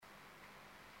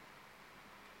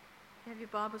Have your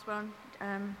Bibles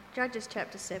on Judges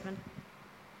chapter 7.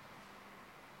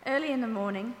 Early in the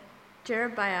morning,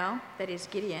 Jerubbaal, that is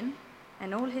Gideon,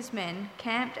 and all his men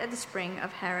camped at the spring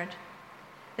of Harod.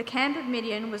 The camp of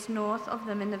Midian was north of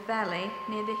them in the valley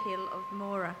near the hill of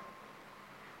Moreh.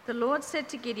 The Lord said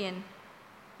to Gideon,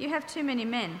 "You have too many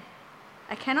men.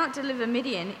 I cannot deliver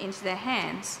Midian into their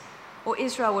hands, or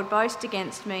Israel would boast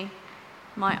against me.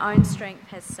 My own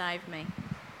strength has saved me."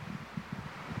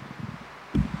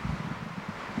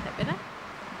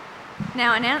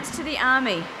 Now announce to the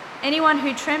army, anyone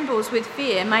who trembles with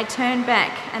fear may turn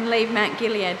back and leave Mount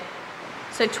Gilead.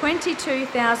 So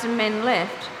 22,000 men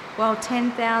left, while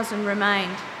 10,000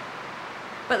 remained.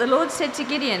 But the Lord said to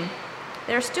Gideon,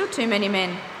 "There are still too many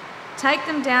men. Take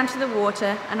them down to the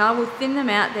water, and I will thin them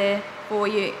out there for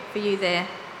you there.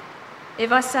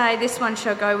 If I say, 'This one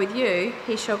shall go with you,'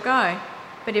 he shall go.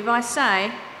 But if I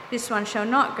say, 'This one shall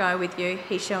not go with you,'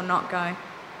 he shall not go."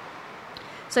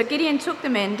 So Gideon took the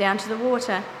men down to the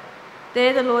water.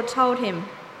 There the Lord told him,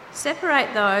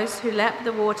 "Separate those who lap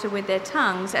the water with their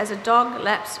tongues as a dog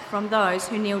laps from those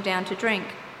who kneel down to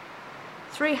drink."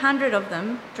 300 of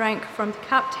them drank from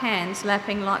cupped hands,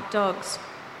 lapping like dogs.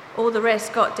 All the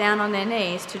rest got down on their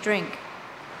knees to drink.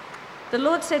 The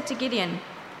Lord said to Gideon,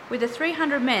 "With the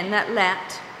 300 men that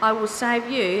lapped, I will save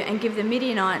you and give the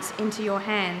Midianites into your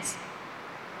hands.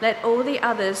 Let all the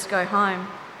others go home."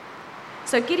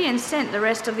 So Gideon sent the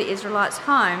rest of the Israelites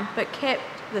home, but kept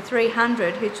the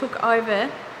 300 who took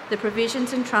over the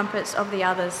provisions and trumpets of the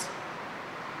others.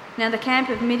 Now the camp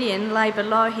of Midian lay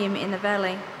below him in the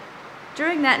valley.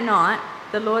 During that night,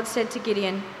 the Lord said to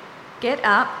Gideon, "Get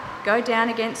up, go down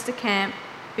against the camp,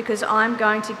 because I am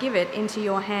going to give it into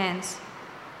your hands.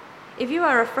 If you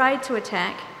are afraid to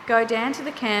attack, go down to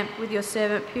the camp with your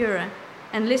servant Purah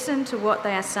and listen to what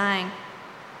they are saying.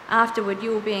 Afterward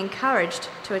you will be encouraged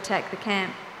to attack the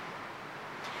camp."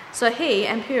 So he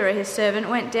and Purah his servant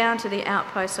went down to the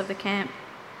outposts of the camp.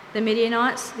 The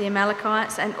Midianites, the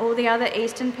Amalekites, and all the other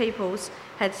eastern peoples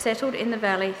had settled in the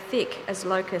valley thick as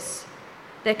locusts.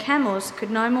 Their camels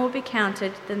could no more be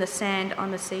counted than the sand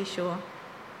on the seashore.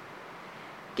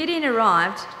 Gideon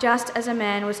arrived just as a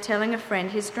man was telling a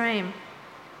friend his dream.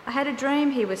 "I had a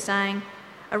dream," he was saying.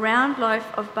 "A round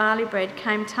loaf of barley bread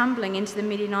came tumbling into the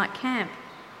Midianite camp.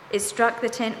 It struck the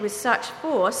tent with such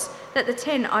force that the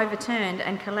tent overturned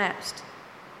and collapsed."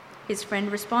 His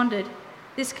friend responded,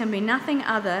 "This can be nothing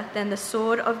other than the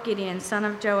sword of Gideon, son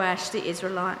of Joash the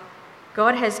Israelite.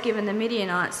 God has given the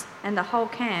Midianites and the whole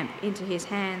camp into his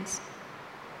hands."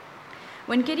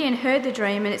 When Gideon heard the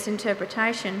dream and its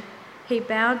interpretation, he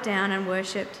bowed down and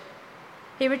worshipped.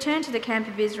 He returned to the camp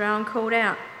of Israel and called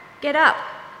out, "Get up!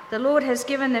 The Lord has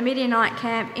given the Midianite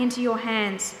camp into your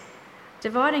hands."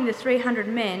 Dividing the 300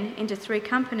 men into 3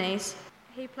 companies,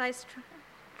 he placed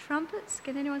trumpets,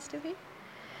 can anyone still hear?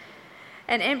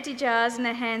 And empty jars in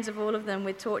the hands of all of them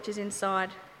with torches inside.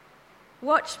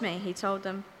 "Watch me," he told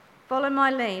them. "Follow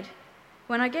my lead.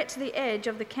 When I get to the edge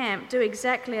of the camp, do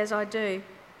exactly as I do.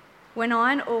 When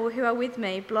I and all who are with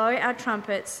me blow our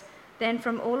trumpets, then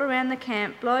from all around the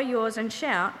camp blow yours and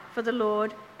shout for the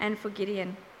Lord and for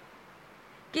Gideon."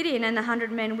 Gideon and the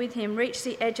 100 men with him reached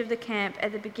the edge of the camp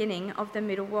at the beginning of the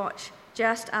middle watch,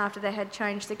 just after they had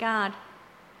changed the guard.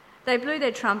 They blew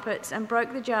their trumpets and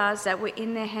broke the jars that were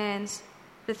in their hands.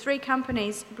 The 3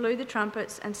 companies blew the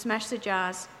trumpets and smashed the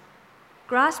jars.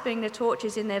 Grasping the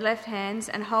torches in their left hands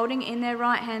and holding in their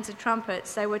right hands the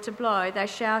trumpets they were to blow, they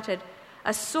shouted,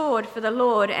 "A sword for the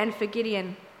Lord and for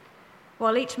Gideon."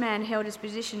 While each man held his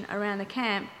position around the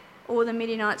camp, all the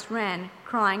Midianites ran,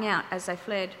 crying out as they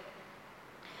fled.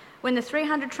 When the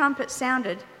 300 trumpets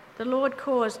sounded, the Lord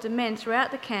caused the men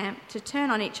throughout the camp to turn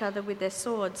on each other with their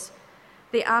swords.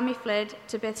 The army fled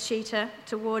to Bethshittah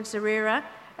towards Zererah,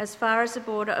 as far as the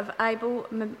border of Abel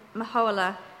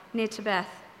Meholah near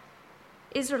Tabbath.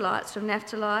 Israelites from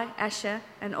Naphtali, Asher,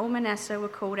 and all Manasseh were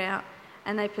called out,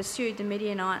 and they pursued the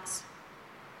Midianites.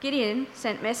 Gideon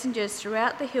sent messengers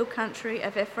throughout the hill country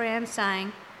of Ephraim,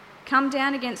 saying, "Come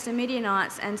down against the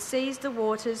Midianites and seize the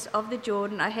waters of the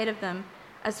Jordan ahead of them,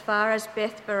 as far as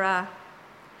Beth-barah."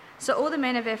 So all the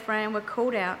men of Ephraim were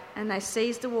called out, and they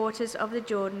seized the waters of the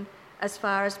Jordan as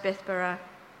far as Beth-barah.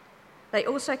 They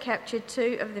also captured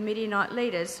 2 of the Midianite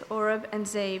leaders, Oreb and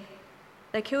Zeb.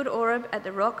 They killed Oreb at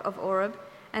the rock of Oreb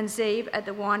and Zeb at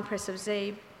the winepress of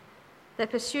Zeb. They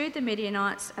pursued the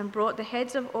Midianites and brought the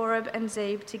heads of Oreb and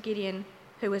Zeb to Gideon,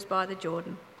 who was by the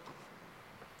Jordan.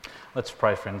 Let's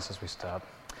pray, friends, as we start.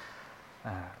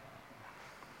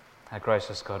 Our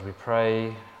gracious God, we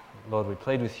pray, Lord, we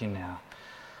plead with you now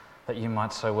that you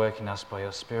might so work in us by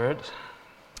your Spirit,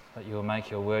 that you will make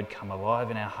your word come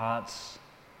alive in our hearts,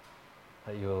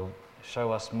 that you'll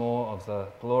show us more of the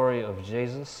glory of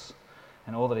Jesus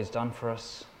and all that he's done for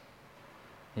us.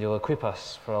 You'll equip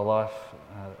us for a life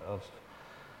of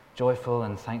joyful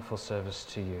and thankful service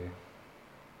to you.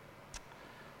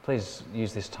 Please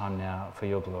use this time now for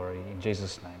your glory. In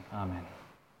Jesus' name, amen.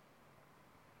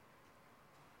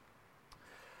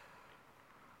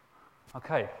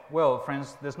 Okay, well,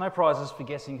 friends, there's no prizes for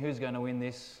guessing who's going to win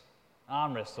this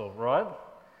arm wrestle, right?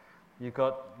 You've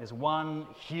got this one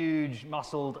huge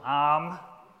muscled arm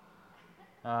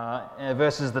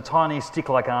versus the tiny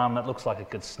stick-like arm that looks like it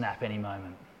could snap any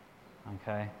moment.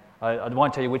 Okay, I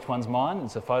won't tell you which one's mine.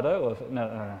 It's a photo.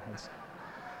 No.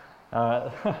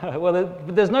 Well,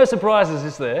 there's no surprises,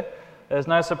 is there? There's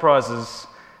no surprises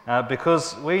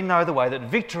because we know the way that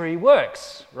victory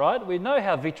works, right? We know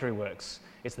how victory works.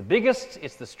 It's the biggest,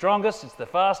 it's the strongest, it's the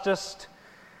fastest,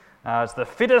 it's the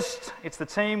fittest, it's the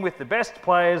team with the best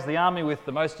players, the army with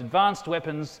the most advanced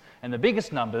weapons and the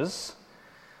biggest numbers,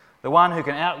 the one who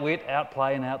can outwit,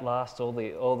 outplay and outlast all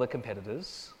the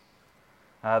competitors.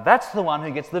 That's the one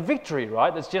who gets the victory,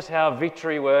 right? That's just how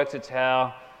victory works. It's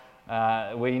how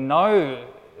we know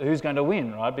who's going to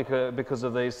win, right? Because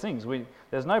of these things.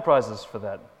 There's no prizes for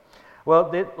that.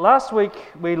 Well, last week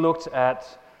we looked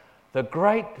at the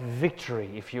great victory,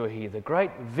 if you were here, the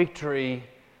great victory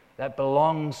that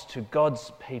belongs to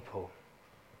God's people.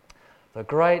 The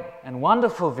great and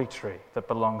wonderful victory that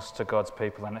belongs to God's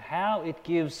people and how it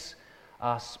gives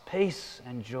us peace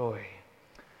and joy,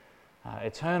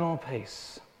 eternal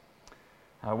peace.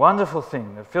 A wonderful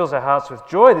thing that fills our hearts with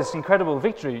joy, this incredible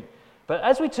victory. But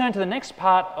as we turn to the next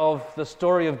part of the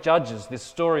story of Judges, this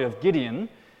story of Gideon,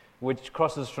 which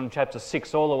crosses from chapter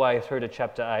 6 all the way through to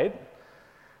chapter 8,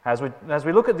 as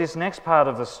we look at this next part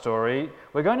of the story,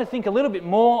 we're going to think a little bit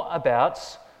more about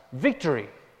victory,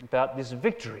 about this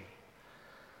victory.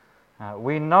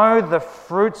 We know the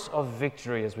fruits of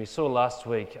victory, as we saw last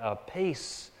week, are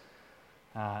peace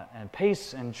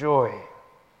and joy.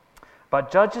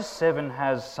 But Judges 7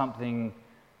 has something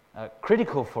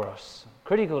critical for us,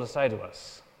 critical to say to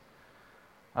us,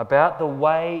 about the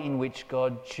way in which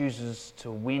God chooses to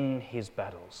win his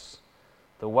battles,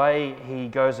 the way he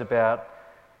goes about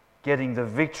getting the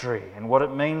victory and what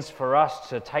it means for us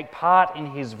to take part in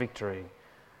his victory.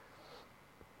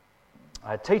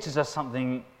 It teaches us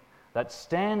something that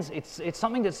it's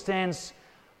something that stands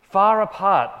far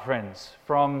apart, friends,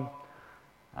 from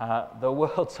the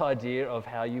world's idea of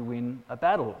how you win a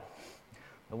battle,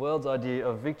 the world's idea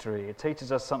of victory. It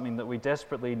teaches us something that we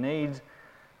desperately need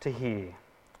to hear.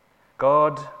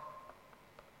 God,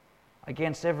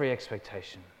 against every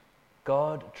expectation,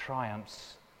 God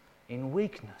triumphs in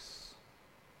weakness.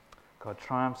 God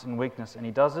triumphs in weakness, and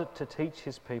he does it to teach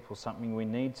his people something we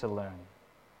need to learn.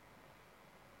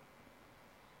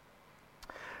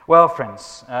 Well,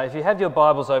 friends, if you have your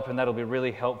Bibles open, that'll be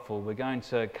really helpful. We're going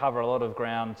to cover a lot of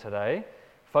ground today,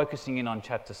 focusing in on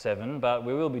chapter 7, but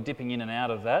we will be dipping in and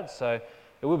out of that, so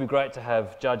it would be great to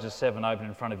have Judges 7 open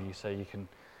in front of you so you can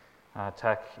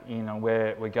tack in on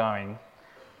where we're going.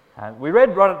 We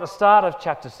read right at the start of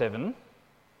chapter 7,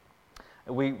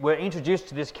 we were introduced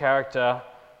to this character,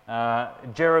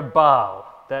 Jerubbaal,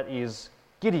 that is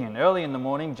Gideon. Early in the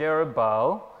morning,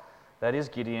 Jerubbaal, that is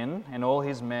Gideon, and all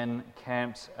his men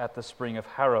camped at the spring of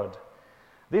Harod.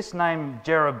 This name,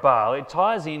 Jerubbaal, it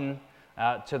ties in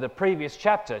to the previous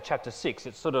chapter, chapter 6.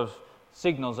 It sort of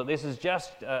signals that this is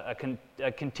just a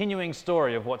continuing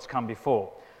story of what's come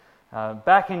before.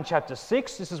 Back in chapter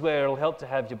 6, this is where it'll help to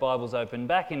have your Bibles open.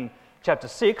 Back in chapter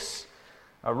 6,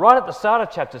 right at the start of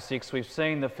chapter 6, we've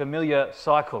seen the familiar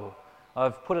cycle.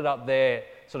 I've put it up there,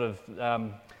 sort of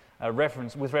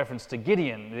with reference to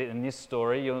Gideon in this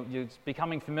story. You're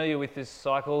becoming familiar with this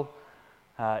cycle.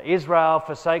 Israel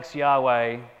forsakes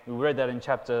Yahweh. We read that in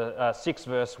chapter 6,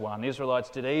 verse 1. The Israelites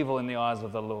did evil in the eyes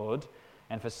of the Lord,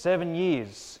 and for 7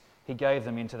 years he gave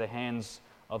them into the hands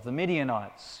of the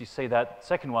Midianites. You see that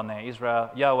second one there.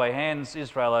 Yahweh hands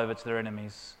Israel over to their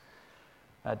enemies.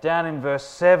 Down in verse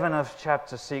 7 of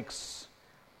chapter 6,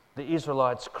 the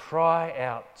Israelites cry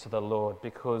out to the Lord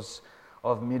because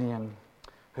of Midian,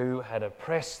 who had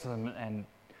oppressed them and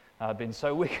been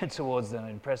so wicked towards them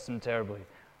and oppressed them terribly.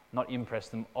 Not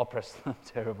impressed them, oppressed them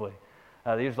terribly.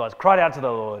 The Israelites cried out to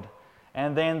the Lord.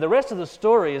 And then the rest of the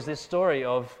story is this story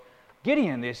of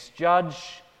Gideon, this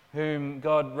judge whom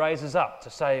God raises up to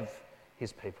save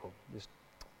his people,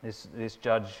 this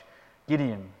judge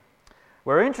Gideon.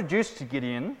 We're introduced to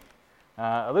Gideon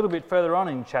a little bit further on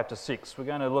in chapter 6. We're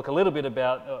going to look a little bit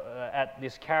at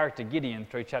this character Gideon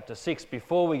through chapter 6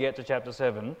 before we get to chapter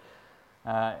 7.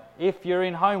 If you're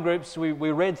in home groups, we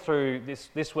read through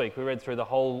this week. We read through the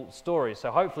whole story.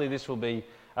 So hopefully this will be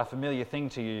a familiar thing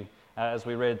to you as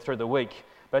we read through the week.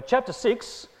 But chapter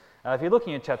 6, if you're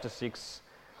looking at chapter 6,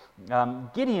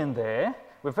 Gideon there,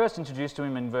 we're first introduced to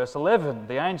him in verse 11.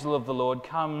 The angel of the Lord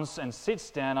comes and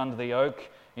sits down under the oak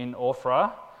in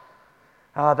Ophrah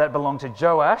that belonged to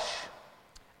Joash,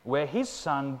 where his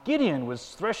son Gideon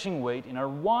was threshing wheat in a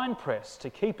winepress to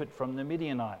keep it from the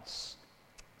Midianites.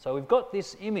 So we've got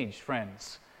this image,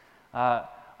 friends,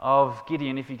 of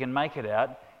Gideon, if you can make it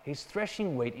out. He's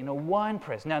threshing wheat in a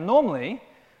winepress. Now, normally,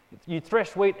 you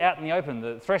thresh wheat out in the open.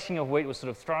 The threshing of wheat was sort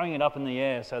of throwing it up in the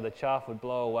air so the chaff would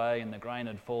blow away and the grain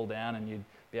would fall down and you'd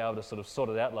be able to sort of sort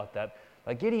it out like that.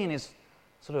 But Gideon is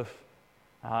sort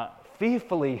of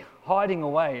fearfully hiding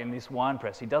away in this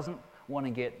winepress. He doesn't want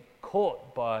to get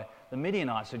caught by the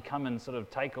Midianites who'd come and sort of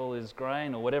take all his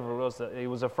grain or whatever it was. That he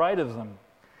was afraid of them.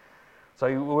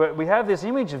 So we have this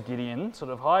image of Gideon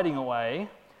sort of hiding away,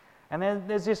 and then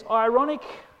there's this ironic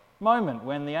moment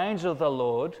when the angel of the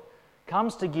Lord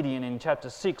comes to Gideon in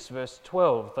chapter 6, verse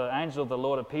 12. The angel of the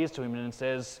Lord appears to him and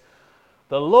says,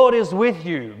 "The Lord is with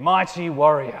you, mighty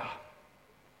warrior."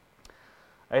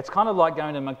 It's kind of like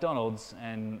going to McDonald's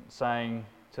and saying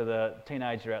to the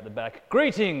teenager out the back,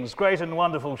 "Greetings, great and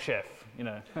wonderful chef," you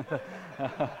know.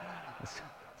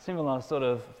 Similar sort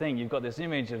of thing. You've got this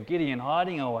image of Gideon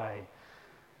hiding away.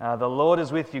 The Lord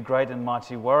is with you, great and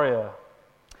mighty warrior.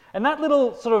 And that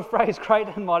little sort of phrase, great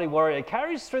and mighty warrior,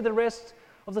 carries through the rest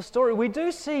of the story. We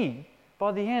do see,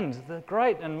 by the end, the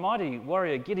great and mighty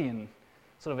warrior Gideon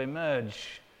sort of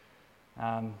emerge.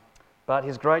 But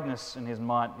his greatness and his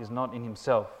might is not in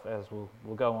himself, as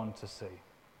we'll go on to see.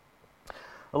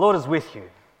 The Lord is with you.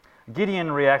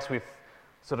 Gideon reacts with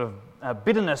sort of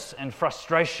bitterness and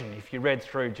frustration, if you read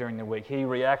through during the week. He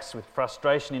reacts with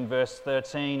frustration in verse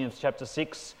 13 of chapter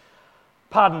 6.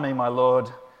 "Pardon me, my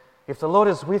Lord. If the Lord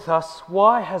is with us,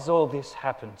 why has all this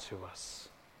happened to us?"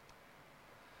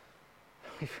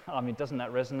 Doesn't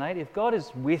that resonate? If God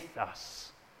is with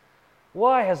us,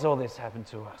 why has all this happened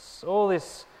to us? All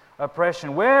this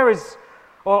oppression. Where is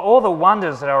all the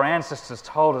wonders that our ancestors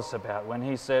told us about when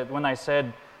they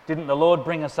said, "Didn't the Lord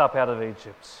bring us up out of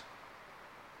Egypt?"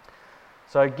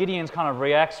 So Gideon kind of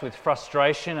reacts with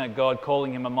frustration at God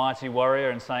calling him a mighty warrior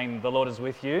and saying, "The Lord is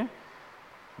with you."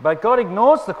 But God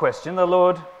ignores the question. The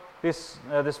Lord, this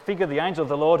figure, the angel of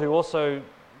the Lord, who also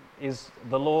is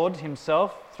the Lord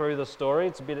himself through the story.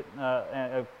 It's a bit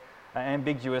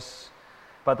ambiguous.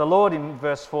 But the Lord in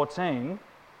verse 14,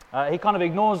 he kind of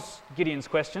ignores Gideon's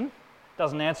question,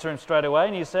 doesn't answer him straight away,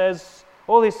 and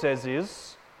all he says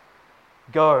is,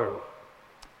 Go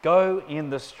in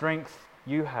the strength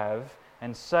you have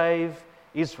and save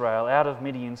Israel out of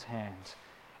Midian's hand.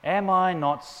 Am I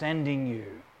not sending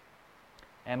you?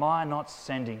 Am I not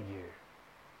sending you?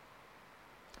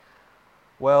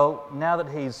 Well, now that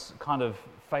he's kind of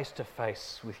face to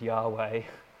face with Yahweh,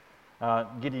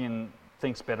 Gideon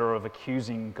thinks better of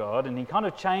accusing God, and he kind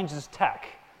of changes tack.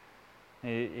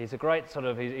 He's a great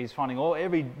he's finding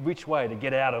every which way to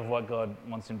get out of what God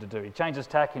wants him to do. He changes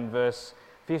tack in verse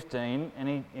 15,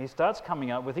 and he starts coming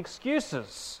up with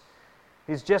excuses.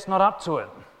 He's just not up to it.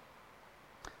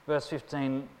 Verse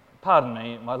 15, "Pardon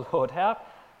me, my Lord,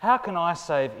 how can I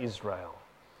save Israel?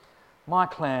 My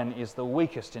clan is the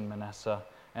weakest in Manasseh,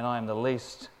 and I am the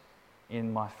least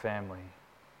in my family."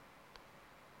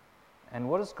 And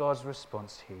what is God's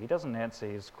response here? He doesn't answer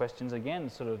his questions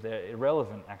again, they're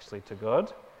irrelevant actually to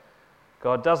God.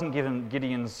 God doesn't give him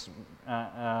Gideon's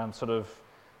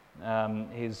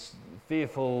his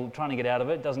fearful trying to get out of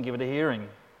it, doesn't give it a hearing.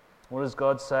 What does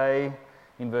God say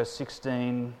in verse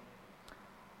 16?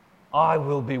 "I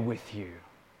will be with you."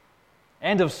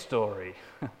 End of story.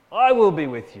 I will be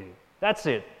with you. That's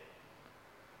it.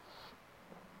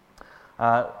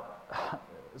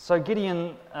 So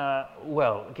Gideon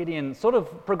sort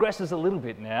of progresses a little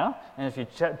bit now. And if you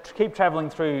keep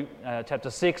travelling through chapter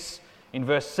 6, in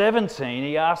verse 17,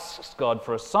 he asks God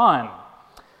for a sign.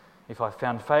 "If I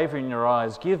found favour in your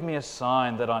eyes, give me a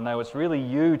sign that I know it's really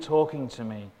you talking to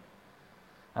me."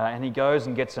 And he goes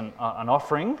and gets an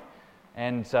offering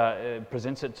and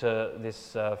presents it to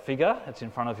this figure that's in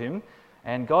front of him.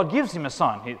 And God gives him a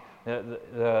sign.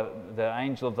 The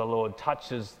angel of the Lord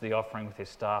touches the offering with his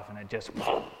staff, and it just,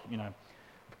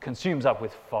 consumes up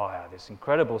with fire, this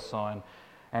incredible sign.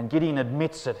 And Gideon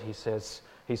admits it. He says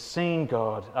he's seen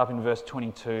God, up in verse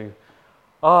 22.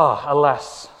 "Ah,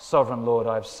 alas, sovereign Lord,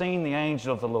 I have seen the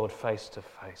angel of the Lord face to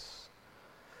face."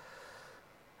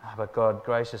 But God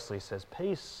graciously says,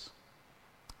 "Peace,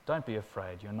 don't be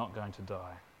afraid, you're not going to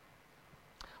die."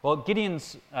 Well,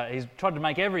 Gideon's he's tried to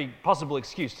make every possible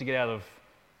excuse to get out of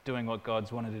doing what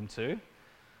God's wanted him to.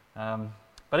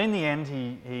 But in the end,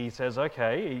 he says,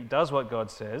 okay, he does what God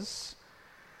says.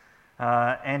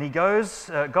 And he goes,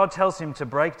 God tells him to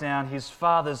break down his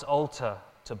father's altar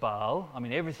to Baal. I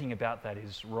mean, everything about that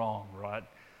is wrong, right?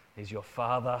 He's your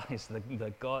father, he's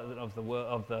the God of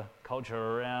the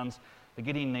culture around. But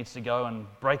Gideon needs to go and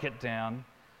break it down.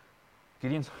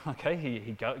 Gideon's, okay,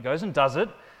 he goes and does it.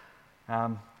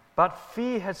 But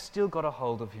fear has still got a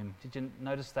hold of him. Did you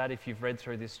notice that if you've read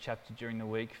through this chapter during the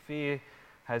week? Fear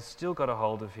has still got a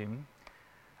hold of him.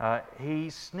 He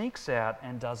sneaks out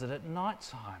and does it at night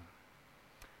time.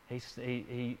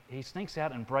 He sneaks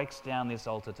out and breaks down this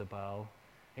altar to Baal.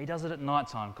 He does it at night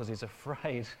time because he's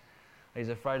afraid. He's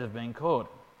afraid of being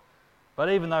caught. But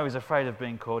even though he's afraid of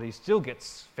being caught, he still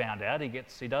gets found out.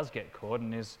 He does get caught.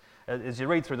 And as you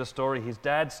read through the story, his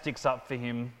dad sticks up for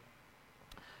him.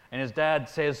 And his dad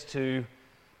says to,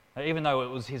 even though it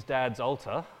was his dad's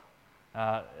altar,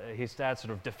 his dad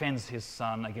sort of defends his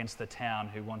son against the town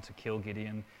who want to kill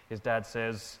Gideon. His dad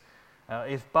says,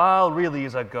 if Baal really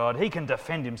is a god, he can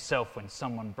defend himself when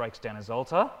someone breaks down his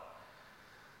altar.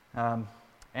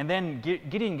 And then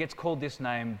Gideon gets called this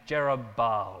name,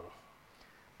 Jerubbaal,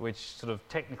 which sort of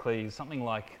technically is something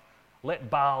like, let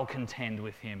Baal contend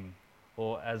with him.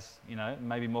 Or as,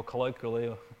 maybe more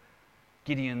colloquially,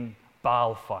 Gideon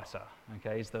Baal fighter.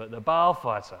 Okay, he's the Baal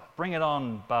fighter. Bring it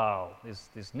on, Baal, is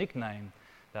this nickname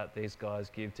that these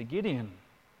guys give to Gideon.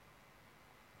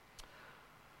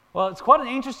 Well, it's quite an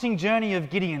interesting journey of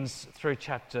Gideon's through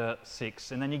chapter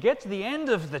 6. And then you get to the end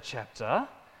of the chapter,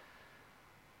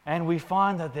 and we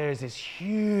find that there is this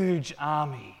huge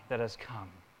army that has come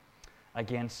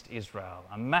against Israel.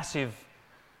 A massive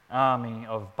army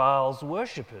of Baal's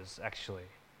worshippers, actually.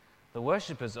 The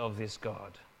worshippers of this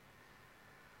god.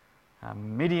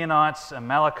 Midianites,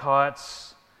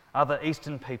 Amalekites, other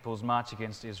eastern peoples march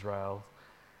against Israel.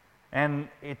 And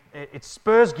it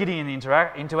spurs Gideon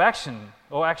into action.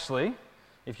 Or actually,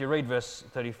 if you read verse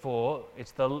 34,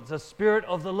 it's the Spirit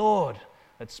of the Lord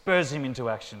that spurs him into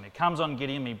action. It comes on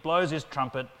Gideon, he blows his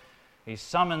trumpet, he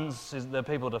summons the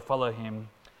people to follow him,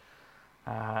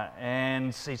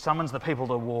 and he summons the people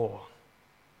to war.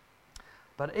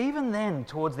 But even then,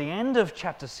 towards the end of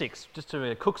chapter 6, just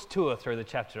to a cook's tour through the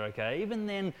chapter, okay, even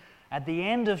then, at the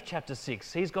end of chapter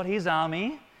 6, he's got his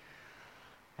army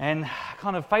and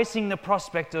kind of facing the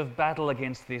prospect of battle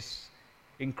against this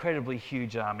incredibly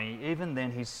huge army. Even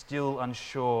then, he's still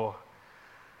unsure.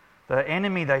 The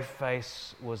enemy they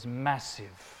face was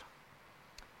massive,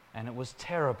 and it was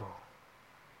terrible.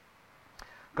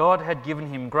 God had given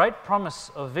him great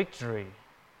promise of victory,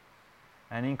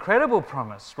 an incredible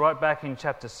promise. Right back in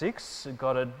chapter 6,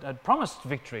 God had promised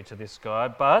victory to this guy,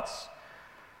 but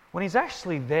when he's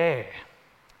actually there,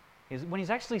 when he's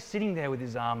actually sitting there with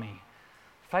his army,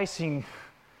 facing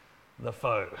the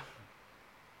foe,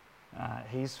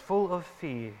 he's full of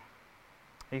fear.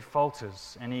 He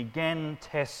falters, and he again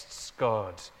tests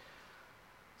God.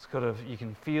 You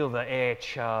can feel the air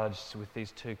charged with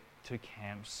these two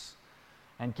camps.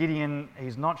 And Gideon,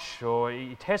 he's not sure.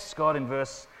 He tests God in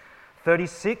verse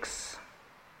 36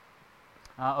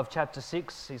 of chapter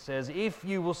 6. He says, if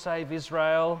you will save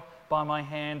Israel by my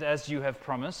hand as you have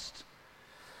promised,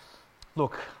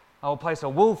 look, I will place a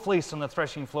wool fleece on the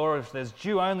threshing floor. If there's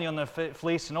dew only on the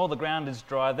fleece and all the ground is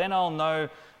dry, then I'll know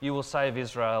you will save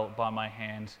Israel by my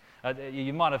hand.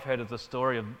 You might have heard of the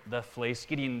story of the fleece.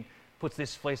 Gideon puts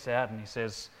this fleece out and he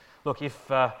says, look, if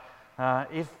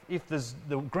there's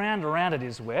the ground around it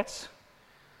is wet,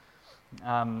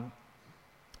 the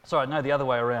other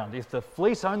way around. If the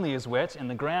fleece only is wet and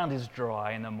the ground is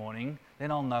dry in the morning, then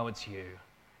I'll know it's you.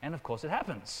 And of course it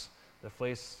happens. The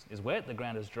fleece is wet, the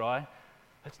ground is dry.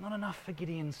 It's not enough for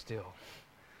Gideon still.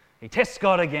 He tests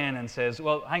God again and says,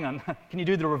 well, hang on, can you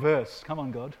do the reverse? Come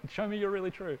on, God, show me you're really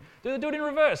true. Do it in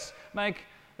reverse. Make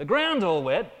the ground all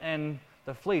wet and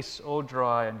the fleece all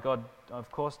dry. And God,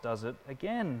 of course, does it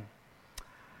again.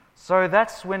 So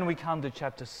that's when we come to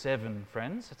chapter 7,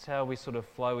 friends. That's how we sort of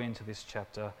flow into this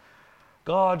chapter.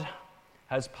 God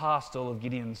has passed all of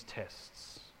Gideon's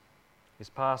tests. He's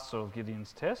passed all of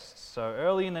Gideon's tests. So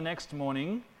early in the next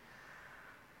morning,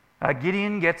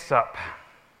 Gideon gets up.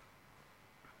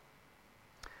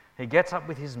 He gets up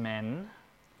with his men,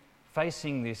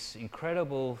 facing this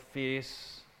incredible,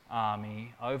 fierce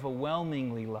army,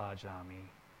 overwhelmingly large army.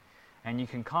 And you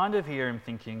can kind of hear him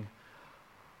thinking,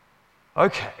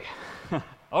 okay,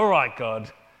 all right,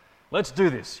 God, let's do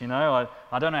this. I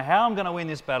don't know how I'm going to win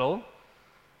this battle,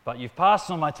 but you've passed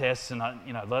all my tests, and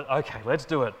okay, let's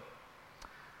do it.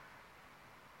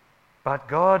 But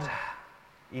God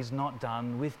is not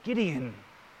done with Gideon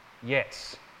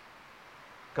yet.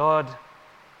 God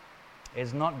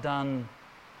is not done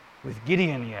with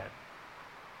Gideon yet.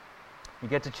 You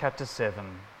get to chapter 7.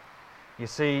 You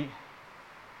see,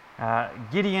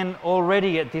 Gideon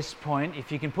already at this point,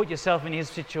 if you can put yourself in his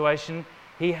situation,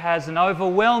 he has an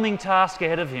overwhelming task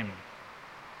ahead of him.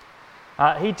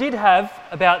 He did have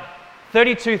about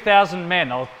 32,000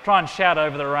 men. I'll try and shout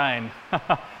over the rain.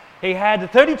 He had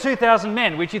 32,000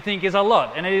 men, which you think is a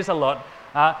lot, and it is a lot.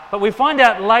 But we find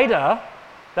out later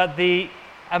that the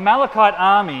Amalekite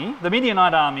army, the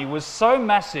Midianite army, was so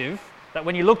massive that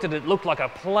when you looked at it, it looked like a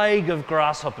plague of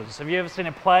grasshoppers. Have you ever seen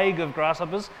a plague of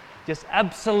grasshoppers? Just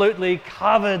absolutely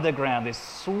covered the ground, this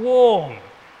swarm.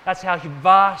 That's how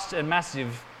vast and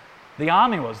massive the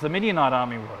army was, the Midianite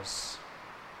army was.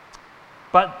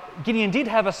 But Gideon did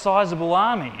have a sizable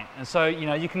army, and so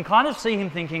you can kind of see him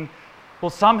thinking, well,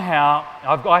 somehow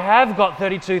I have got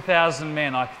 32,000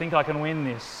 men. I think I can win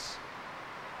this.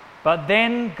 But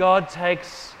then God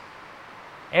takes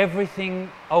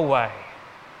everything away.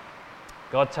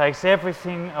 God takes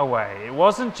everything away. It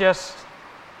wasn't just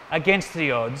against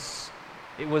the odds.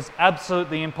 It was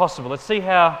absolutely impossible. Let's see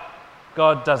how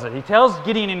God does it. He tells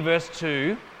Gideon in verse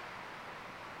 2,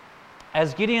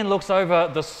 as Gideon looks over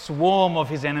the swarm of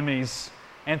his enemies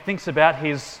and thinks about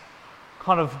his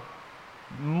kind of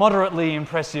moderately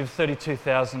impressive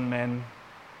 32,000 men,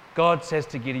 God says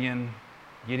to Gideon,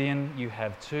 Gideon, you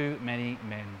have too many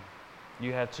men.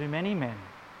 You have too many men.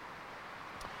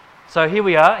 So here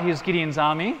we are. Here's Gideon's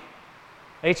army.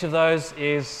 Each of those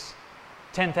is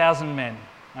 10,000 men.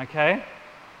 Okay?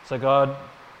 So God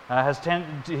has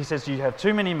 10. He says you have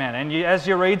too many men. And as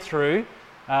you read through,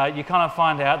 you kind of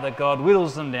find out that God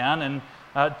whittles them down, and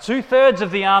 2/3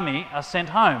 of the army are sent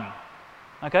home.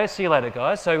 Okay, see you later,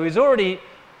 guys. So he's already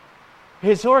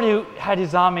had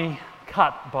his army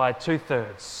cut by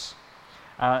 2/3.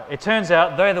 It turns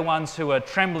out they're the ones who are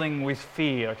trembling with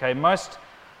fear. Okay,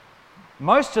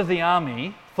 most of the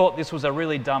army thought this was a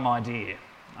really dumb idea.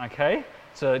 Okay,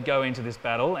 to go into this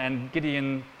battle, and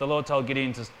Gideon, the Lord told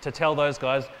Gideon to tell those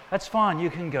guys, "That's fine, you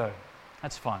can go.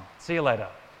 That's fine. See you later."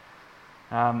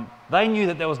 They knew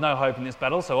that there was no hope in this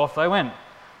battle, so off they went.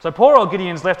 So poor old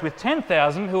Gideon's left with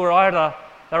 10,000 who are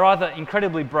either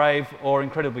incredibly brave or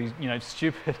incredibly,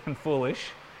 stupid and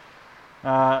foolish.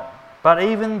 But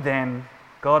even then,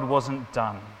 God wasn't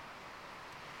done.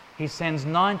 He sends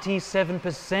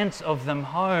 97% of them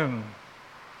home.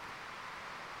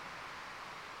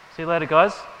 See you later,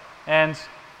 guys. And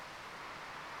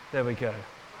there we go.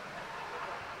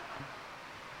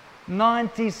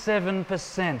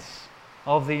 97%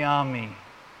 of the army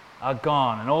are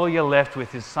gone, and all you're left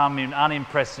with is some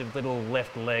unimpressive little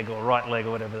left leg or right leg or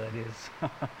whatever that is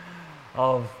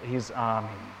of his army.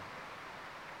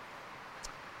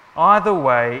 Either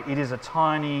way, it is a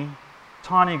tiny,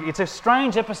 it's a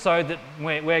strange episode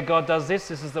where God does this.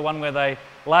 This is the one where they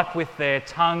lap with their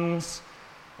tongues,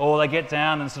 or they get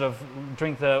down and sort of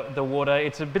drink the water.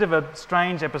 It's a bit of a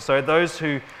strange episode. Those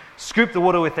who scoop the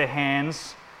water with their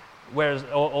hands, whereas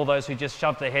all those who just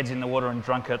shoved their heads in the water and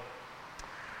drunk it.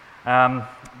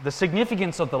 The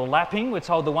significance of the lapping, we're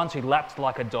told the ones who lapped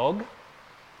like a dog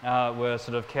were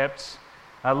sort of kept.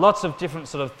 Lots of different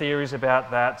sort of theories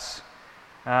about that.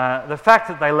 The fact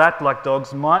that they lapped like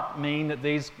dogs might mean that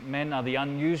these men are the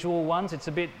unusual ones. It's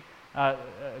a bit we're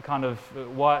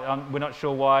not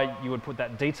sure why you would put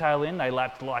that detail in. They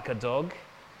lapped like a dog.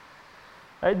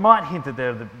 It might hint that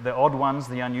they're the odd ones,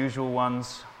 the unusual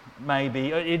ones.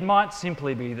 Maybe it might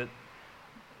simply be that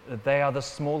they are the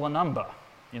smaller number.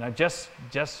 Just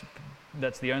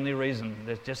that's the only reason.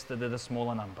 There's just that they're the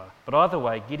smaller number. But either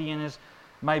way, Gideon is,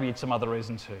 maybe it's some other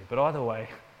reason too. But either way,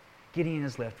 Gideon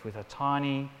is left with a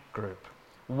tiny group,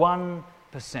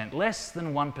 1%, less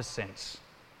than 1%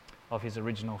 of his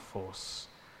original force.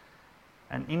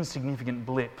 An insignificant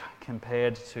blip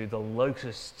compared to the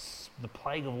locusts, the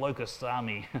plague of locusts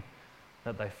army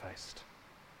that they faced.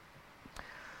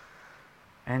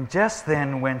 And just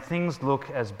then, when things look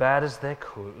as bad as they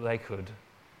could,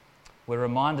 we're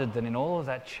reminded that in all of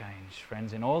that change,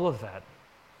 friends, in all of that,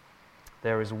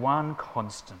 there is one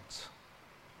constant,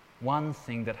 one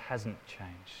thing that hasn't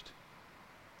changed,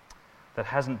 that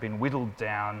hasn't been whittled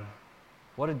down.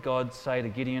 What did God say to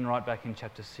Gideon right back in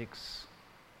chapter 6?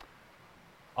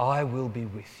 I will be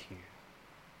with you.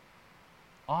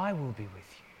 I will be with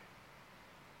you.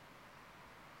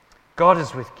 God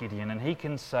is with Gideon, and he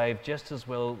can save just as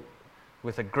well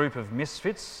with a group of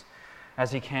misfits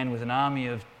as he can with an army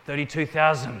of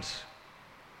 32,000.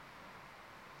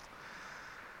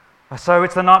 So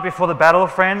it's the night before the battle,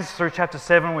 friends. Through chapter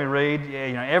 7 we read,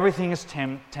 everything is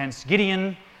tense.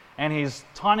 Gideon and his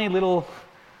tiny little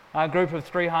group of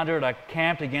 300 are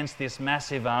camped against this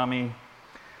massive army.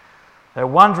 They're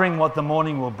wondering what the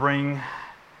morning will bring,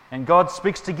 and God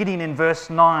speaks to Gideon in verse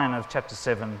 9 of chapter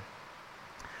 7.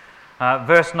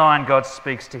 Verse 9, God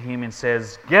speaks to him and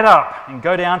says, "Get up and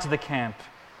go down to the camp,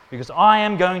 because I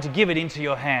am going to give it into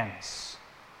your hands."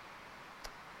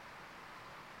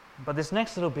 But this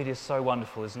next little bit is so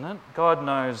wonderful, isn't it? God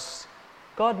knows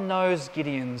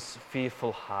Gideon's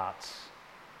fearful heart.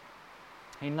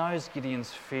 He knows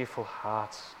Gideon's fearful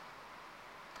heart.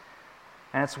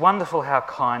 And it's wonderful how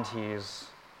kind he is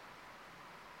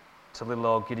to little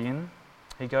old Gideon.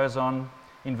 He goes on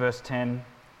in verse 10,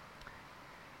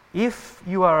 "If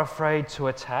you are afraid to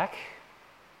attack,"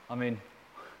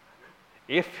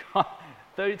 if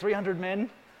 300 men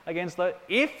against those,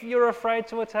 if you're afraid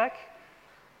to attack,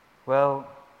 well,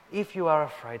 if you are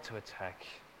afraid to attack,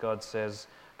 God says,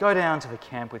 go down to the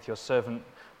camp with your servant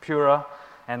Purah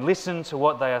and listen to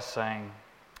what they are saying.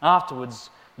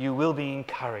 Afterwards, you will be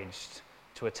encouraged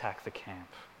to attack the camp.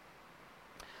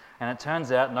 And it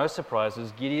turns out, no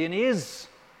surprises, Gideon is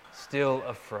still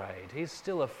afraid. He's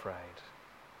still afraid.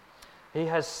 He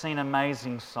has seen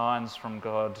amazing signs from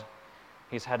God.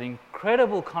 He's had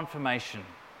incredible confirmation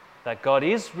that God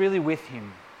is really with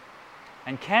him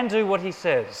and can do what he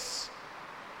says.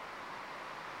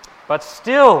 But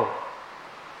still,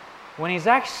 when he's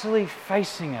actually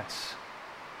facing it,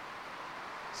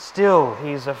 still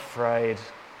he's afraid.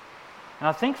 And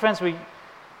I think, friends, we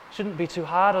shouldn't be too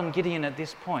hard on Gideon at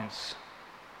this point.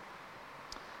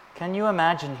 Can you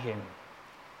imagine him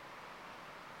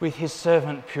with his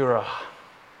servant Purah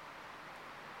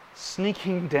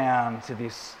sneaking down to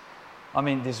this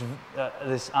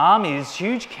army, this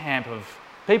huge camp of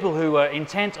people who were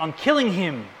intent on killing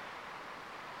him,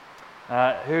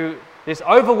 this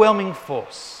overwhelming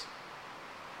force?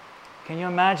 Can you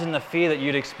imagine the fear that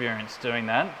you'd experience doing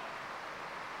that?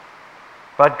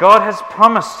 But God has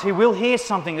promised he will hear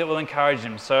something that will encourage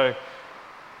him. So,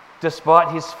 despite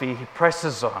his fear, he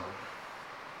presses on.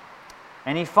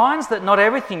 And he finds that not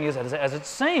everything is as it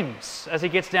seems as he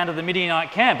gets down to the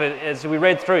Midianite camp. As we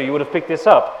read through, you would have picked this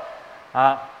up.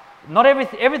 Not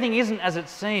everything isn't as it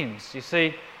seems. You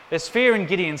see, there's fear in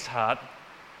Gideon's heart,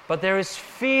 but there is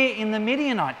fear in the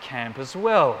Midianite camp as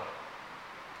well.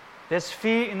 There's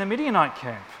fear in the Midianite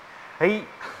camp. He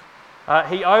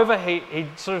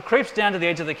sort of creeps down to the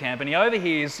edge of the camp and he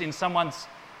overhears in someone's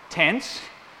tent.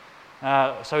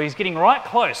 So he's getting right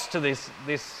close to this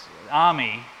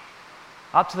army,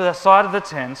 up to the side of the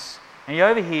tents, and he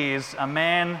overhears a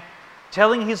man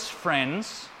telling his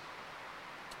friends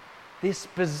this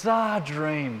bizarre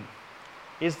dream.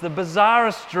 Is the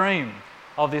bizarrest dream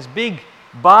of this big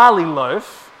barley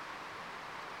loaf,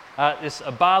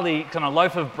 a barley kind of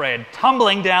loaf of bread,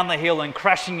 tumbling down the hill and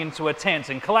crashing into a tent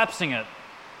and collapsing it.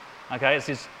 Okay, it's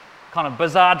this kind of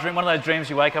bizarre dream, one of those dreams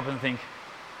you wake up and think,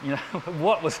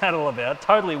 what was that all about?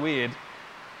 Totally weird.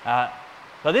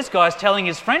 So this guy's telling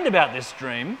his friend about this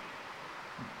dream,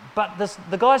 but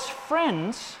the guy's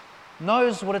friend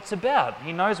knows what it's about.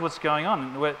 He knows what's going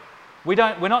on. We're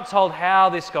not told how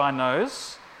this guy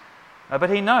knows, but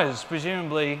he knows.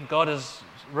 Presumably, God has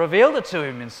revealed it to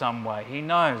him in some way. He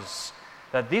knows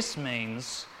that this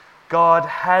means God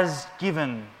has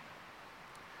given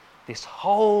this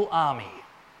whole army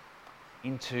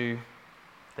into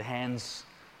the hands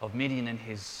of Midian and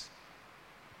his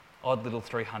odd little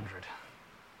 300.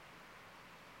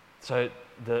 So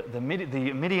the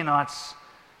Midianites'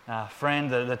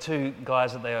 friend, the two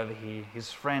guys that they overhear,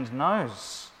 his friend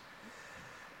knows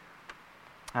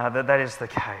that is the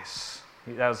case.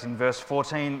 That was in verse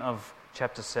 14 of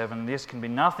chapter 7. This can be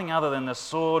nothing other than the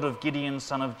sword of Gideon,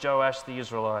 son of Joash the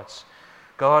Israelites.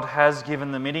 God has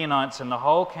given the Midianites and the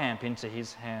whole camp into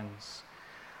his hands.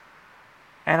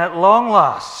 And at long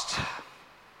last,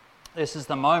 this is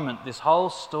the moment this whole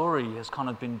story has kind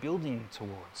of been building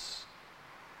towards.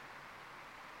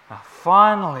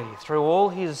 Finally, through all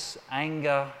his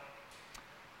anger,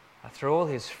 through all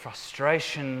his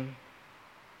frustration,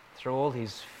 through all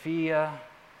his fear,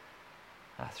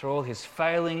 through all his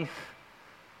failing,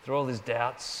 through all his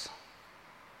doubts,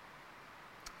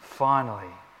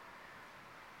 finally,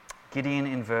 Gideon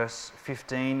in verse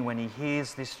 15, when he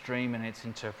hears this dream and its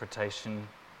interpretation,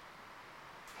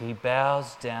 he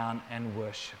bows down and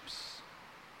worships.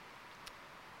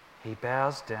 He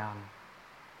bows down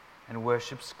and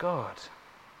worships God.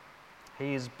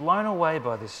 He is blown away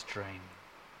by this dream.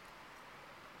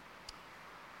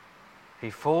 He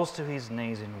falls to his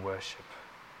knees in worship.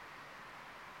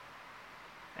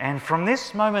 And from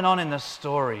this moment on in the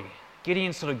story,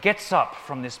 Gideon sort of gets up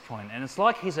from this point, and it's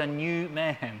like he's a new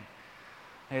man.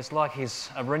 It's like he's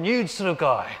a renewed sort of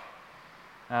guy.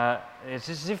 It's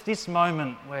as if this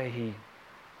moment where he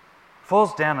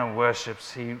falls down and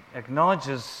worships, he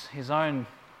acknowledges his own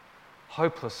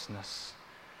hopelessness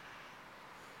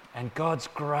and God's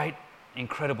great,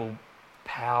 incredible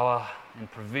power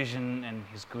and provision and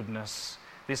his goodness.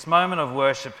 This moment of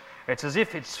worship, it's as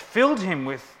if it's filled him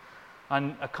with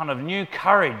a kind of new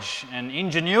courage and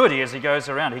ingenuity as he goes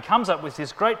around. He comes up with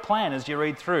this great plan as you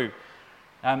read through.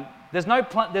 There's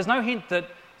no hint that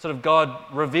sort of God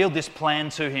revealed this plan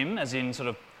to him, as in sort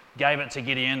of gave it to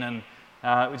Gideon,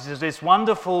 and which is this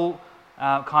wonderful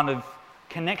kind of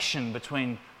connection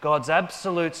between God's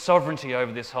absolute sovereignty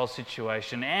over this whole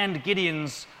situation and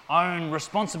Gideon's own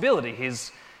responsibility,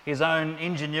 his own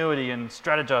ingenuity and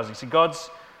strategizing. See, God's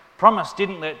promise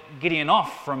didn't let Gideon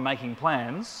off from making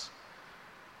plans.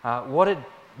 What it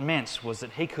meant was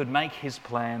that he could make his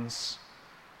plans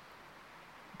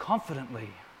confidently,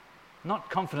 not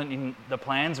confident in the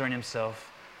plans or in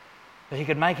himself, but he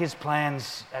could make his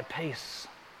plans at peace,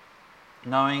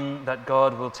 knowing that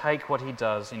God will take what he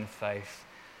does in faith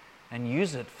and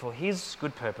use it for his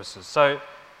good purposes. So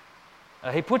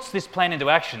he puts this plan into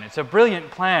action. It's a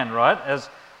brilliant plan, right?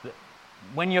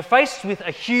 When you're faced with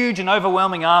a huge and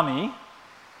overwhelming army,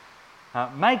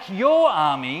 make your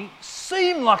army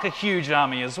seem like a huge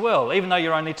army as well, even though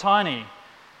you're only tiny.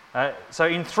 So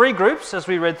in 3 groups, as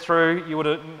we read through, you would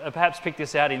have perhaps picked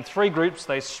this out. In 3 groups,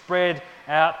 they spread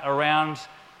out around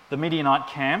the Midianite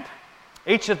camp.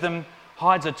 Each of them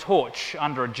hides a torch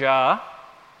under a jar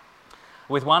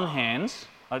with one hand.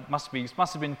 It must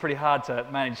have been pretty hard to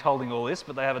manage holding all this,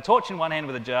 but they have a torch in one hand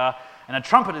with a jar and a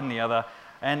trumpet in the other,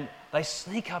 and they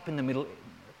sneak up in the middle.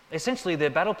 Essentially, their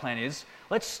battle plan is,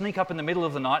 let's sneak up in the middle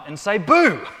of the night and say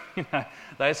boo!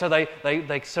 They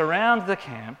surround the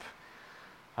camp,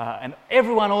 and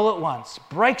everyone all at once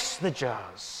breaks the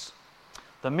jars.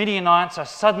 The Midianites are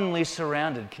suddenly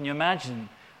surrounded. Can you imagine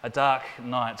a dark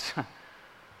night?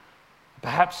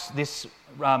 Perhaps this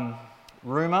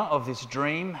rumour of this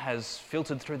dream has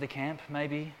filtered through the camp,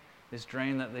 maybe. This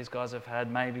dream that these guys have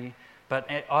had, maybe. But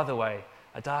either way,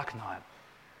 a dark night.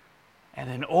 And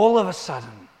then all of a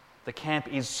sudden, the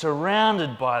camp is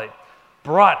surrounded by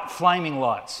bright, flaming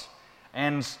lights.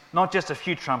 And not just a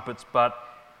few trumpets, but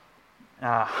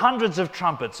hundreds of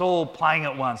trumpets all playing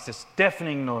at once, this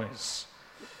deafening noise.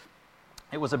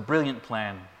 It was a brilliant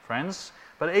plan, friends.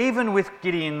 But even with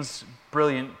Gideon's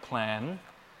brilliant plan,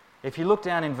 if you look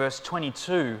down in verse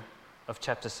 22 of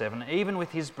chapter 7, even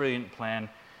with his brilliant plan,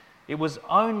 it was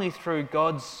only through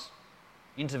God's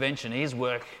intervention, his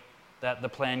work, that the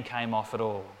plan came off at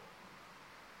all.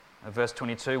 Verse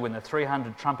 22, when the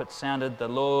 300 trumpets sounded, the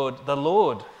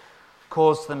Lord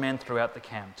caused the men throughout the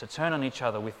camp to turn on each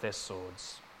other with their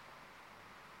swords.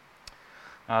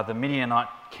 The Midianite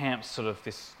camp, sort of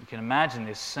this, you can imagine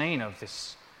this scene of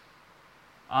this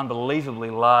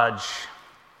unbelievably large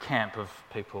camp of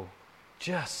people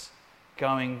just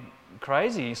going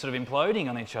crazy, sort of imploding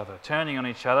on each other, turning on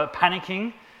each other,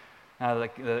 panicking.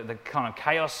 The kind of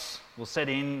chaos will set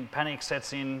in, panic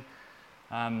sets in.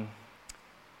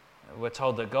 We're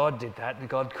told that God did that, and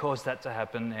God caused that to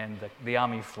happen, and the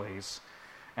army flees.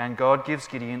 And God gives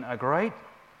Gideon a great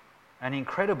and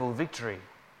incredible victory.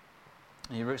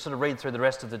 And you sort of read through the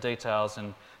rest of the details,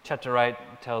 and chapter 8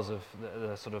 tells of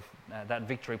the sort of that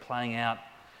victory playing out,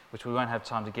 which we won't have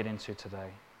time to get into today.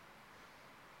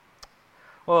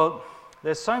 Well,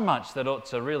 there's so much that ought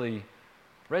to really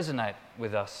resonate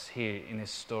with us here in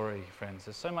this story, friends.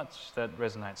 There's so much that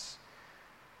resonates.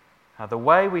 The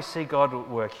way we see God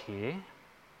work here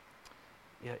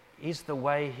is the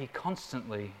way he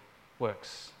constantly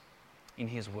works in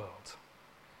his world.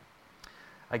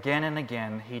 Again and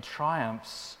again, he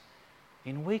triumphs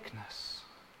in weakness.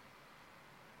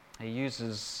 He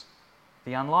uses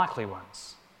the unlikely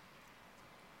ones,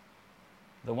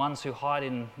 the ones who hide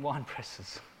in wine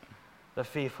presses, the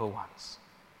fearful ones,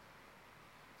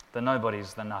 the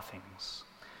nobodies, the nothings.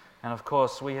 And of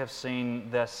course, we have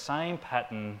seen the same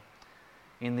pattern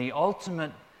in the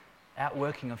ultimate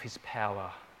outworking of his power,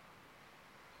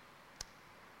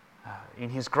 in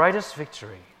his greatest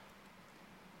victory,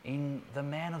 in the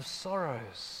man of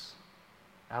sorrows,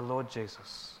 our Lord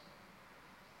Jesus.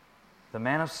 The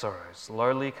man of sorrows,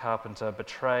 lowly carpenter,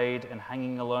 betrayed and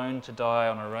hanging alone to die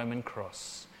on a Roman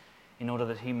cross in order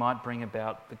that he might bring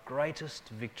about the greatest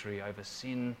victory over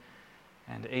sin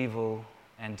and evil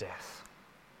and death.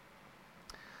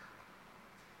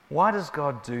 Why does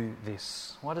God do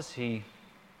this? Why does he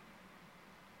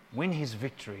win his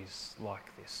victories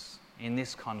like this, in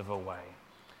this kind of a way?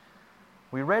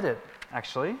 We read it,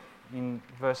 actually, in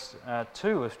verse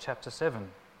 2 of chapter 7.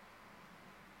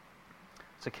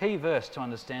 It's a key verse to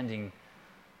understanding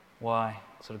why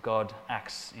sort of God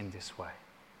acts in this way.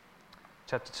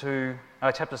 Chapter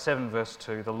 7, verse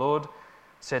 2, the Lord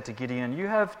said to Gideon, "You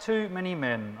have too many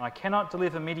men. I cannot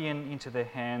deliver Midian into their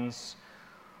hands,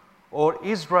 or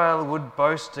Israel would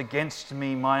boast against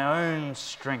me. My own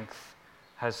strength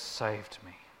has saved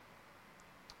me."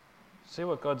 See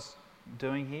what God's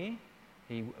doing here?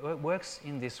 He works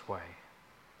in this way,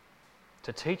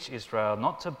 to teach Israel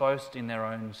not to boast in their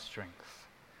own strength,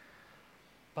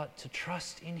 but to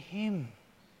trust in Him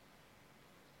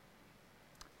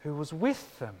who was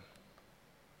with them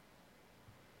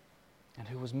and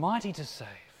who was mighty to save.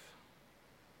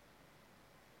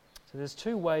 So there's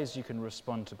two ways you can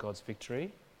respond to God's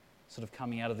victory, sort of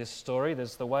coming out of this story.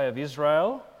 There's the way of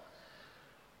Israel,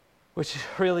 which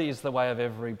really is the way of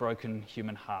every broken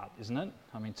human heart, isn't it?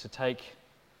 I mean, to take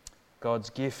God's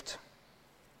gift,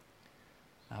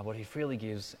 what He freely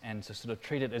gives, and to sort of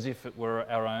treat it as if it were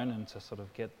our own, and to sort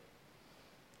of get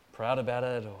proud about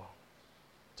it, or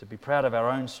to be proud of our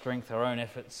own strength, our own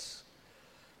efforts.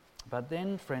 But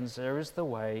then, friends, there is the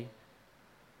way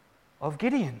of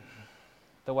Gideon,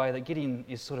 the way that Gideon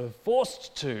is sort of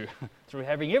forced to, through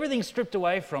having everything stripped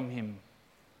away from him.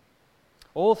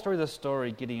 All through the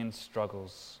story, Gideon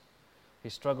struggles. He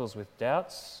struggles with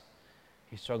doubts.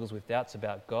 He struggles with doubts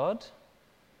about God,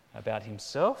 about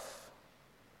himself.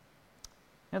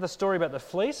 Now, the story about the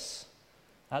fleece,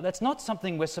 that's not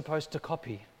something we're supposed to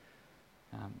copy.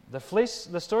 The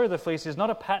story of the fleece is not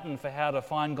a pattern for how to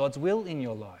find God's will in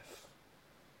your life.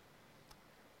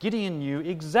 Gideon knew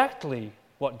exactly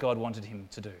what God wanted him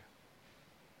to do.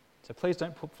 So please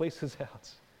don't put fleeces out.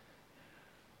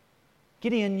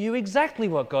 Gideon knew exactly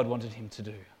what God wanted him to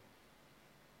do.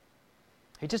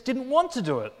 He just didn't want to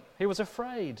do it. He was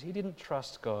afraid. He didn't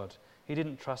trust God. He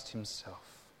didn't trust himself.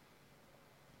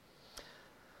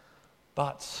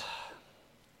 But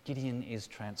Gideon is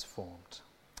transformed.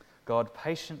 God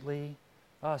patiently,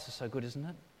 this is so good, isn't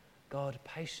it? God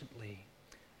patiently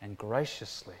and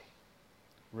graciously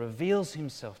reveals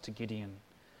himself to Gideon.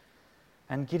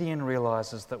 And Gideon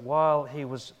realizes that while he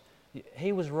was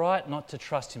right not to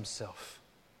trust himself,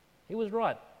 he was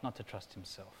right not to trust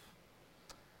himself,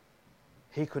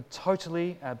 he could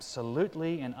totally,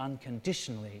 absolutely, and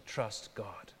unconditionally trust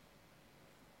God.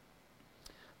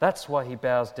 That's why he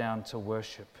bows down to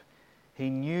worship.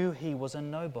 He knew he was a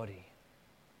nobody.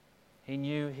 He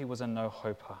knew he was a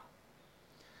no-hoper.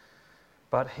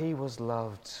 But he was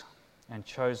loved and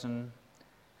chosen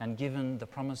and given the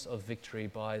promise of victory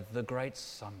by the great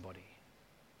somebody.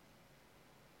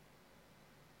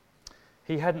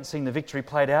 He hadn't seen the victory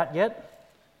played out yet.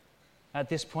 At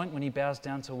this point, when he bows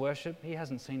down to worship, he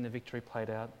hasn't seen the victory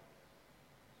played out.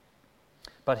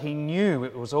 But he knew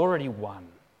it was already won.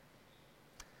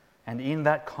 And in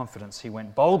that confidence, he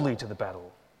went boldly to the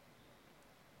battle.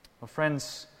 Well,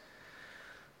 friends,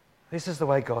 this is the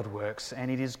way God works,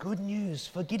 and it is good news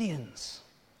for Gideons.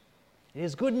 It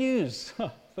is good news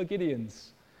for Gideons.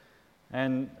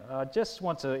 And I just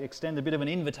want to extend a bit of an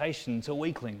invitation to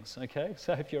weaklings, okay?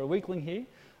 So if you're a weakling here,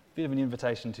 a bit of an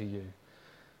invitation to you.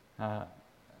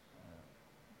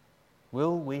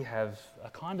 Will we have a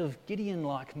kind of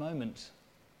Gideon-like moment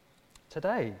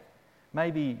today?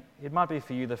 Maybe it might be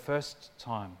for you the first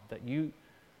time that you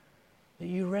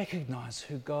recognize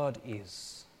who God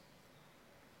is.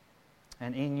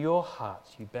 And in your heart,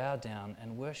 you bow down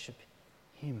and worship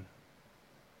Him.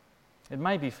 It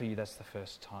may be for you that's the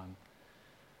first time.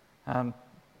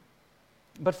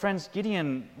 But friends,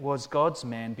 Gideon was God's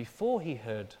man before he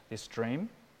heard this dream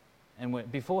and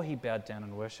before he bowed down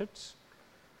and worshipped.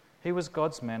 He was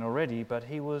God's man already, but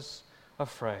he was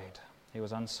afraid. He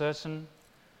was uncertain.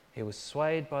 He was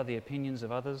swayed by the opinions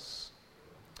of others.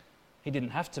 He didn't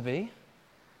have to be.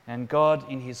 And God,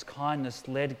 in His kindness,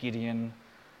 led Gideon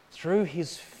through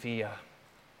his fear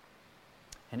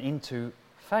and into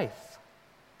faith,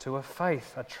 to a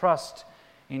trust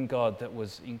in God that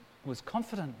was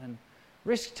confident and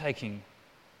risk-taking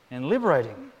and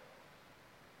liberating.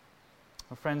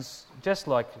 Well, friends, just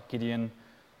like Gideon,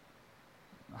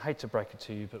 I hate to break it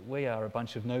to you, but we are a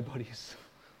bunch of nobodies.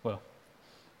 Well,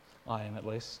 I am at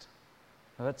least.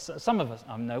 But some of us,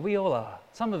 no, we all are.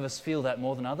 Some of us feel that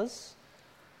more than others.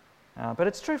 But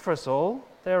it's true for us all.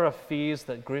 There are fears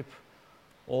that grip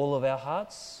all of our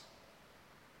hearts.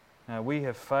 We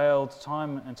have failed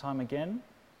time and time again.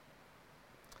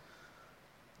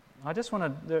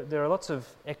 There are lots of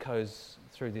echoes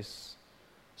through this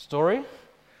story,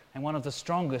 and one of the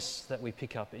strongest that we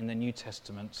pick up in the New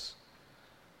Testament.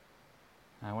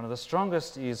 One of the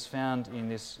strongest is found in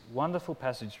this wonderful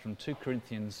passage from 2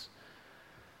 Corinthians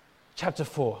chapter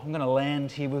 4. I'm going to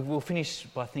land here. We'll finish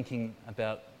by thinking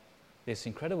about this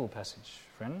incredible passage,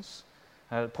 friends.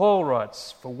 Paul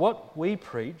writes, "For what we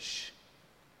preach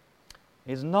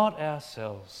is not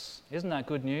ourselves." Isn't that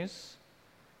good news?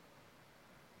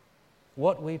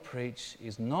 What we preach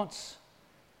is not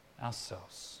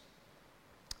ourselves,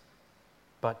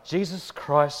 but Jesus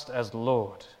Christ as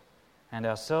Lord, and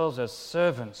ourselves as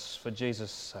servants for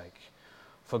Jesus' sake.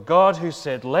 For God, who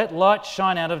said, "Let light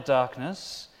shine out of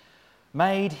darkness,"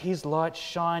 made his light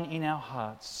shine in our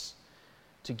hearts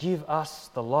to give us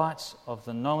the light of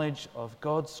the knowledge of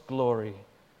God's glory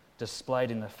displayed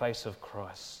in the face of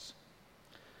Christ.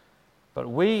 But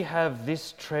we have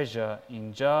this treasure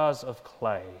in jars of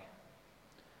clay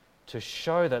to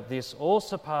show that this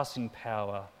all-surpassing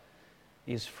power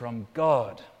is from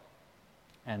God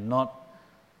and not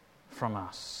from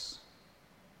us.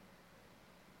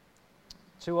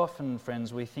 Too often,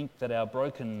 friends, we think that our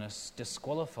brokenness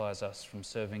disqualifies us from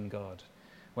serving God,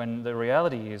 when the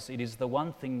reality is it is the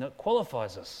one thing that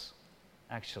qualifies us,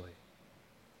 actually.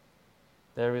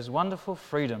 There is wonderful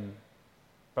freedom,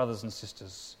 brothers and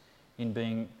sisters, in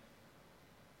being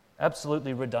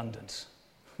absolutely redundant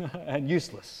and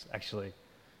useless, actually.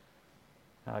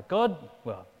 God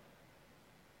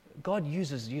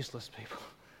uses useless people.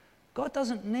 God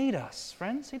doesn't need us,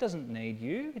 friends. He doesn't need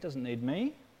you. He doesn't need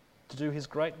me to do his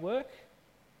great work.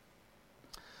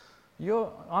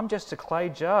 I'm just a clay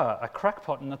jar, a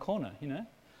crackpot in the corner,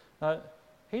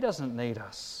 He doesn't need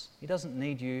us. He doesn't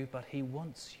need you, but he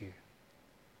wants you.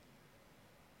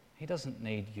 He doesn't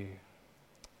need you,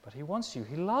 but he wants you.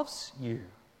 He loves you.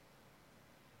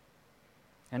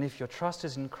 And if your trust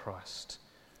is in Christ,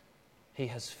 he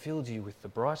has filled you with the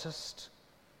brightest,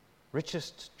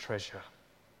 richest treasure,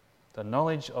 the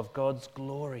knowledge of God's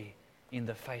glory in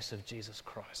the face of Jesus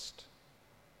Christ.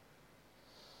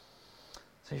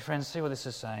 See, friends, see what this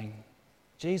is saying.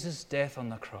 Jesus' death on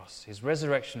the cross, his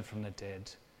resurrection from the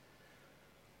dead,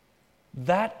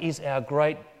 that is our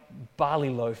great barley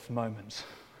loaf moment,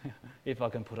 if I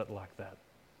can put it like that.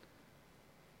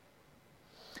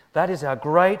 That is our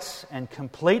great and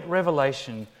complete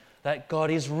revelation that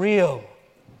God is real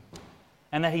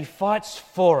and that he fights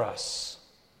for us.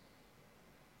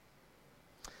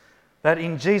 That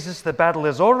in Jesus the battle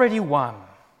is already won,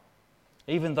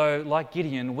 even though, like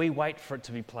Gideon, we wait for it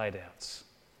to be played out.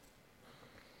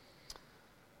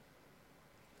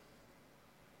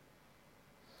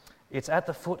 It's at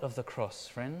the foot of the cross,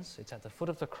 friends. It's at the foot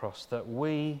of the cross that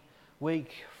we,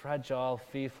 weak, fragile,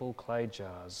 fearful clay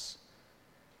jars,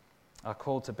 are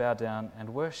called to bow down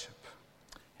and worship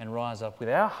and rise up with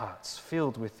our hearts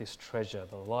filled with this treasure,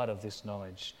 the light of this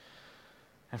knowledge.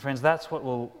 And friends, that's what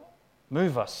will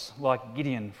move us, like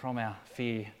Gideon, from our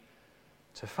fear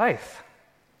to faith.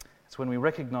 It's when we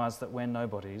recognise that we're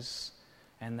nobodies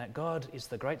and that God is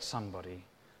the great somebody,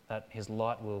 that his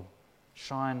light will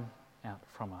shine out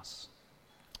from us.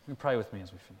 You pray with me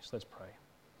as we finish. Let's pray.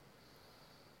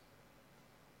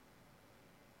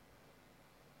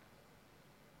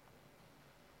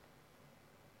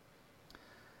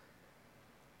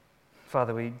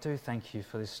 Father, we do thank you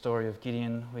for this story of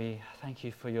Gideon. We thank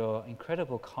you for your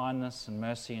incredible kindness and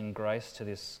mercy and grace to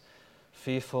this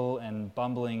fearful and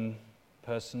bumbling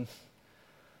person.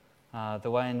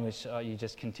 The way in which you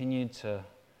just continued to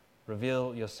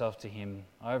reveal yourself to him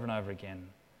over and over again.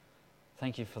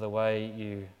 Thank you for the way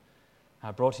you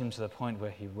brought him to the point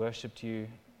where he worshipped you,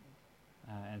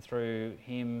 and through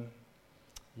him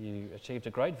you achieved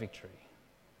a great victory.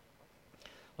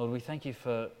 Lord, we thank you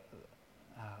for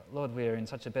Lord, we are in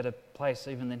such a better place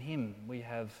even than him. We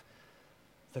have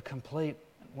the complete,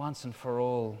 once and for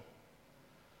all,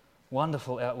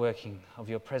 wonderful outworking of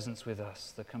your presence with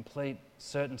us, the complete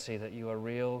certainty that you are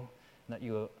real and that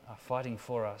you are fighting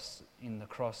for us in the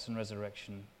cross and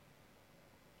resurrection.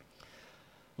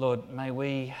 Lord, may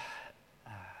we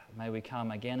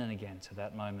come again and again to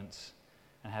that moment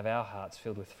and have our hearts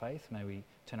filled with faith. May we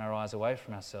turn our eyes away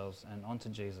from ourselves and onto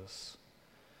Jesus.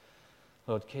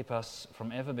 Lord, keep us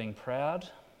from ever being proud.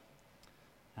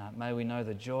 May we know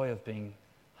the joy of being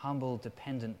humble,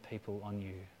 dependent people on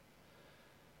you.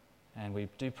 And we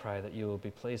do pray that you will be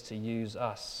pleased to use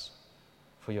us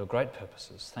for your great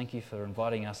purposes. Thank you for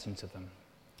inviting us into them.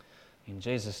 In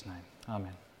Jesus' name,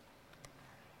 amen.